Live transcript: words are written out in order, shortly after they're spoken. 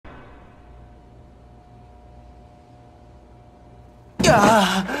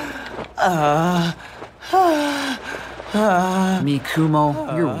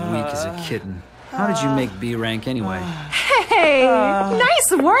Mikumo, you're weak as a kitten. How did you make B rank anyway? Hey,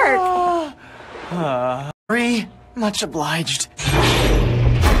 nice work. Very much obliged.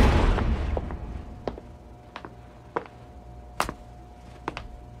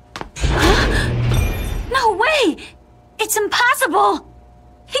 No way! It's impossible!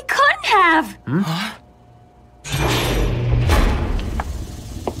 He couldn't have! Huh?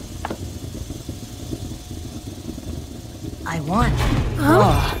 I won.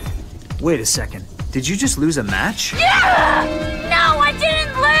 Huh? Wait a second. Did you just lose a match? Yeah! No, I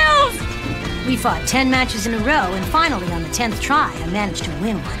didn't lose! We fought 10 matches in a row, and finally, on the 10th try, I managed to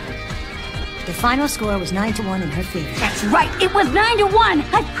win one. The final score was 9-1 in her favor. That's right, it was 9-1!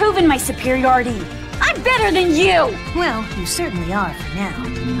 I've proven my superiority! I'm better than you! Well, you certainly are for now.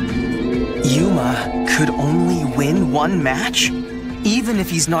 Yuma could only win one match? Even if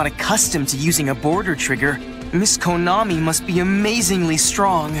he's not accustomed to using a border trigger, Miss Konami must be amazingly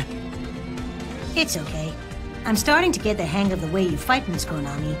strong. It's okay. I'm starting to get the hang of the way you fight, Miss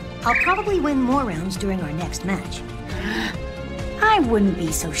Konami. I'll probably win more rounds during our next match. I wouldn't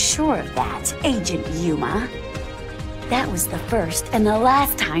be so sure of that, Agent Yuma. That was the first and the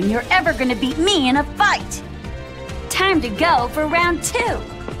last time you're ever gonna beat me in a fight. Time to go for round 2.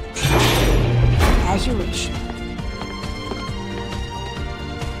 As you wish.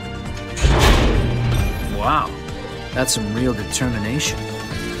 Wow, that's some real determination.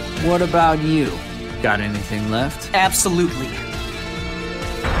 What about you? Got anything left? Absolutely.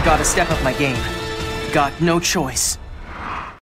 Gotta step up my game. Got no choice.